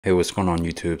Hey, what's going on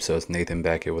YouTube? So it's Nathan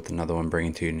back here with another one,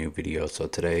 bringing to you a new video. So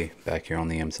today, back here on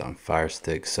the Amazon Fire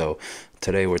Stick. So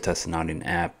today we're testing out an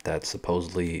app that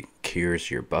supposedly cures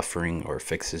your buffering or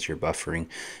fixes your buffering,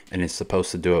 and it's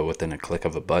supposed to do it within a click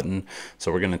of a button.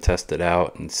 So we're going to test it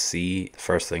out and see. The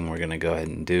first thing we're going to go ahead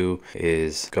and do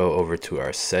is go over to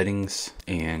our settings,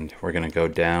 and we're going to go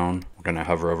down. We're going to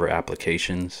hover over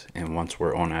applications, and once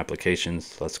we're on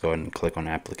applications, let's go ahead and click on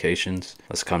applications.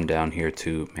 Let's come down here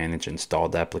to manage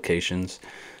installed applications.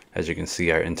 As you can see,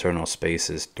 our internal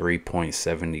space is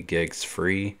 3.70 gigs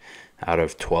free out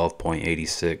of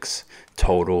 12.86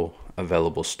 total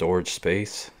available storage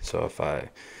space. So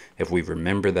if we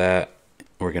remember that,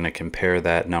 we're going to compare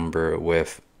that number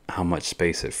with how much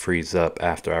space it frees up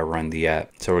after I run the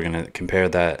app. So we're going to compare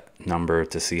that number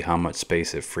to see how much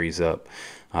space it frees up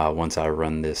once I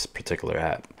run this particular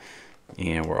app.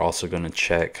 And we're also going to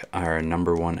check our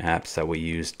 #1 apps that we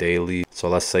use daily. So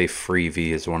let's say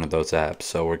Freevee is one of those apps.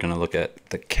 So we're going to look at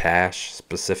the cache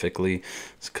specifically,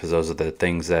 because those are the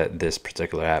things that this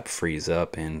particular app frees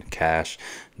up, and cache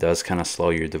does kind of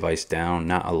slow your device down.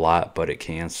 Not a lot, but it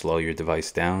can slow your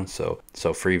device down. So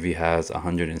Freevee has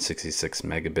 166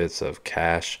 megabits of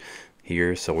cache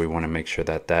here, so we want to make sure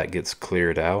that that gets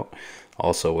cleared out.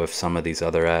 Also with some of these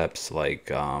other apps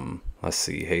like let's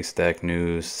see, Haystack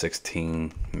News,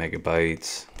 16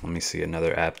 megabytes. Let me see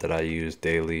another app that I use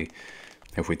daily.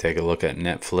 If we take a look at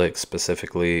Netflix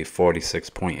specifically,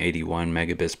 46.81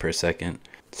 megabits per second.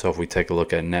 So if we take a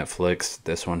look at Netflix,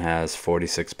 this one has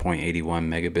 46.81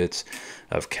 megabits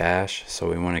of cache. So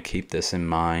we want to keep this in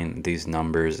mind, these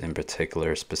numbers in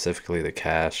particular, specifically the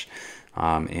cache.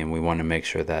 And we want to make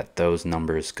sure that those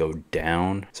numbers go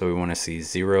down. So we want to see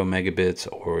 0 megabits,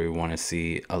 or we want to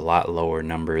see a lot lower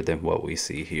number than what we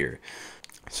see here.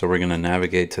 So we're going to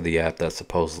navigate to the app that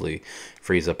supposedly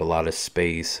frees up a lot of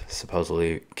space,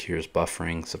 supposedly cures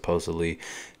buffering, supposedly,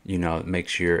 you know,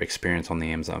 makes your experience on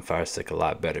the Amazon Fire Stick a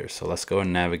lot better. So let's go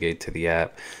and navigate to the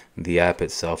app. The app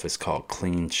itself is called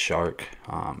Clean Shark.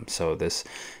 So this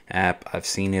app, I've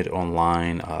seen it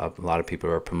online. A lot of people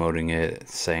are promoting it,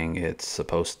 saying it's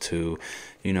supposed to,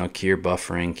 you know, cure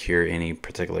buffering, cure any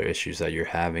particular issues that you're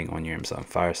having on your Amazon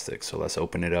Fire Stick. So let's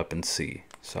open it up and see.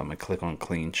 So I'm going to click on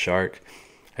Clean Shark.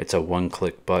 It's a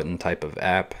one-click button type of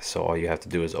app, so all you have to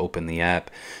do is open the app.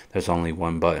 There's only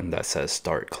one button that says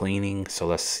start cleaning, so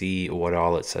let's see what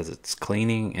all it says it's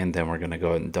cleaning, and then we're going to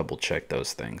go ahead and double check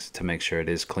those things to make sure it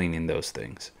is cleaning those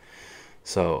things.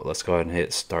 So let's go ahead and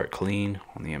hit start clean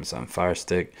on the Amazon Fire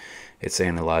Stick. It's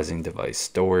analyzing device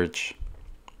storage.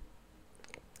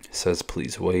 It says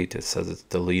please wait. It says it's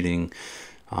deleting.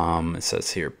 It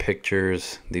says here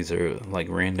pictures. These are like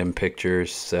random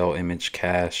pictures, cell image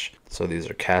cache. So these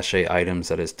are cache items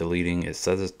that it's deleting. It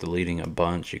says it's deleting a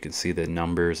bunch. You can see the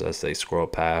numbers as they scroll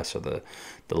past, or the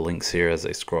links here as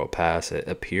they scroll past. It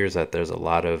appears that there's a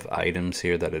lot of items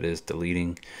here that it is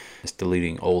deleting. It's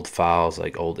deleting old files,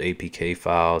 like old APK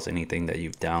files, anything that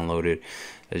you've downloaded.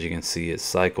 As you can see, it's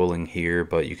cycling here,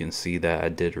 but you can see that I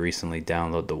did recently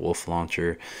download the Wolf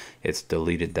Launcher. It's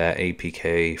deleted that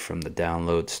APK from the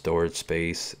download storage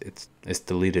space. It's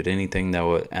deleted anything that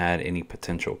would add any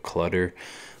potential clutter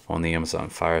on the Amazon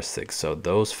Fire Stick. So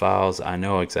those files, I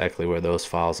know exactly where those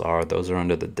files are. Those are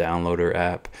under the downloader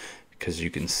app, because you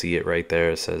can see it right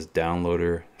there. It says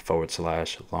downloader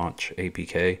 / launch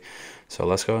APK. So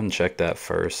let's go ahead and check that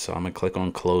first. So I'm gonna click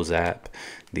on close app.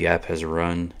 The app has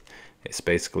run. It's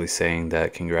basically saying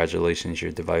that congratulations,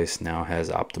 your device now has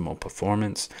optimal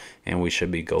performance, and we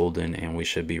should be golden, and we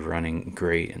should be running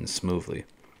great and smoothly.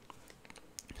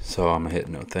 So I'm gonna hit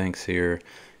no thanks here,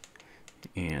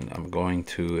 and I'm going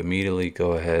to immediately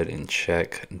go ahead and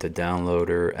check the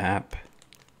downloader app.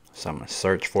 So I'm gonna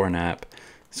search for an app.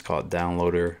 It's called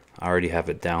Downloader. I already have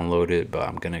it downloaded, but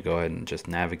I'm gonna go ahead and just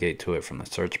navigate to it from the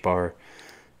search bar.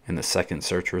 In the second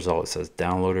search result, it says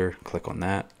Downloader. Click on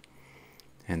that.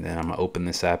 And then I'm going to open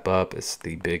this app up. It's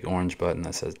the big orange button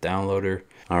that says Downloader.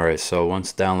 Alright, so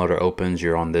once Downloader opens,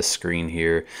 you're on this screen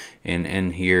here. And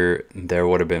in here, there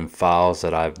would have been files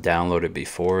that I've downloaded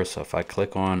before. So if I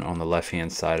click on the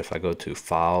left-hand side, if I go to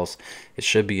Files, it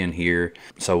should be in here.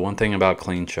 So one thing about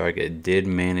Clean Shark, it did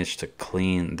manage to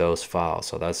clean those files.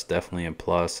 So that's definitely a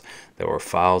plus. There were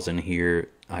files in here.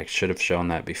 I should have shown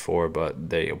that before, but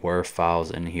there were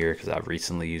files in here because I've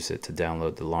recently used it to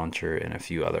download the launcher and a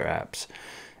few other apps.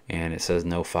 And it says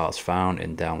no files found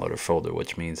in downloader folder,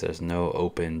 which means there's no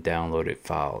open downloaded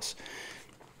files.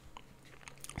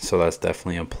 So that's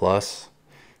definitely a plus.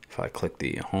 If I click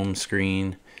the home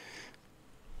screen,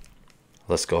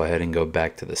 let's go ahead and go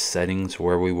back to the settings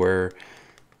where we were.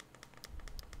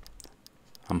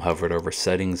 I'm hovered over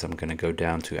settings. I'm going to go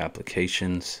down to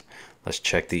applications. Let's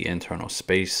check the internal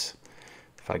space.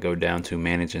 If I go down to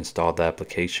manage installed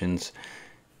applications,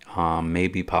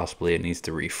 maybe possibly it needs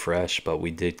to refresh, but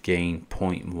we did gain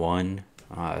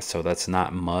 0.1, so that's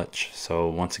not much. So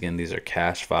once again, these are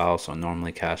cache files, so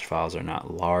normally cache files are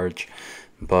not large,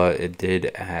 but it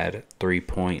did add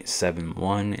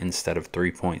 3.71 instead of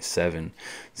 3.70.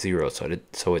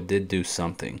 So it did do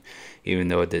something. Even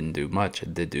though it didn't do much,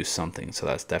 it did do something, so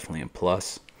that's definitely a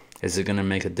plus. Is it going to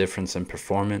make a difference in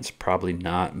performance? Probably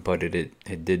not, but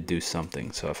it did do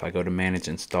something. So if I go to manage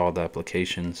installed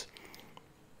applications,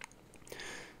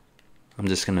 I'm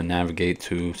just going to navigate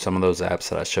to some of those apps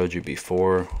that I showed you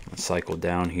before. Let's cycle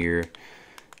down here.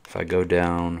 If I go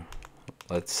down,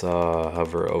 let's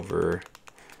hover over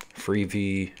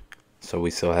Freevee. So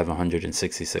we still have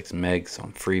 166 megs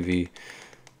on Freevee.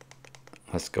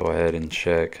 Let's go ahead and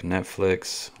check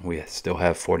Netflix. We still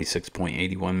have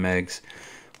 46.81 megs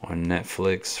on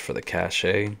Netflix for the cache.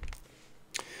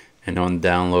 And on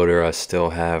downloader, I still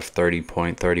have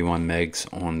 30.31 megs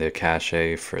on the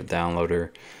cache for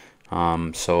downloader.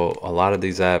 So a lot of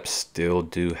these apps still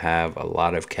do have a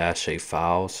lot of cache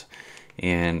files.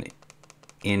 And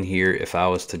in here, if I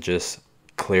was to just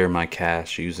clear my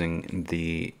cache using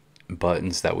the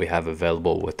buttons that we have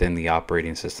available within the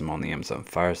operating system on the Amazon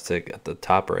Fire Stick, at the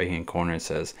top right hand corner it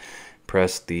says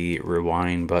press the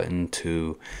rewind button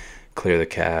to clear the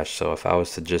cache. So if I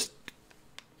was to just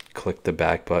click the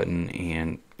back button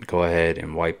and go ahead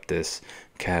and wipe this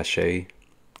cache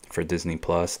for Disney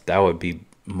Plus, that would be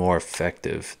more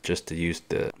effective, just to use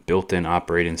the built-in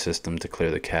operating system to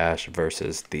clear the cache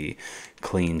versus the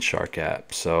Clean Shark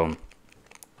app. So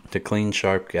the Clean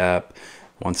Shark app,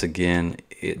 once again,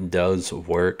 it does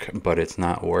work, but it's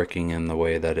not working in the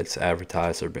way that it's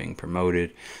advertised or being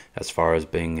promoted, as far as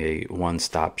being a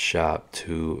one-stop shop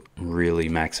to really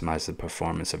maximize the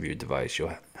performance of your device.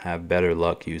 You'll have better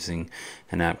luck using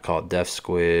an app called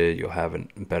DefSquid. You'll have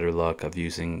better luck of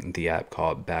using the app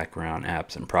called Background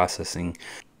Apps and Processing.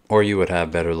 Or you would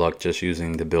have better luck just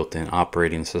using the built-in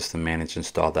operating system managed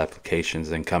installed applications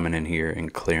and coming in here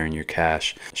and clearing your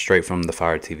cache straight from the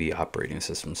Fire TV operating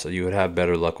system. So you would have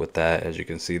better luck with that. As you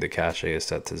can see, the cache is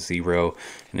set to 0.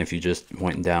 And if you just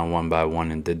went down one by one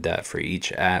and did that for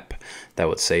each app, that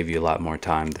would save you a lot more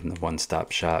time than the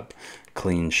one-stop shop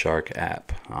Clean Shark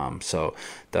app. So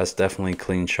that's definitely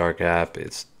Clean Shark app.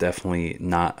 It's definitely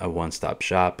not a one-stop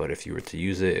shop, but if you were to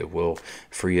use it, it will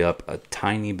free up a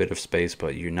tiny bit of space,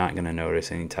 but you're not going to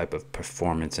notice any type of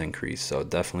performance increase. So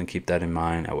definitely keep that in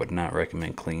mind. I would not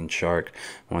recommend Clean Shark.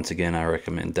 Once again, I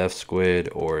recommend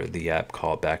DefSquid or the app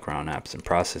called Background Apps and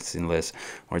Processing List,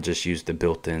 or just use the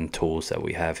built-in tools that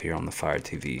we have here on the Fire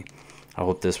TV. I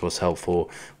hope this was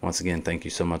helpful. Once again, thank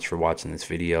you so much for watching this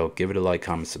video. Give it a like,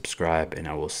 comment, subscribe, and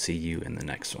I will see you in the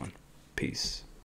next one. Peace.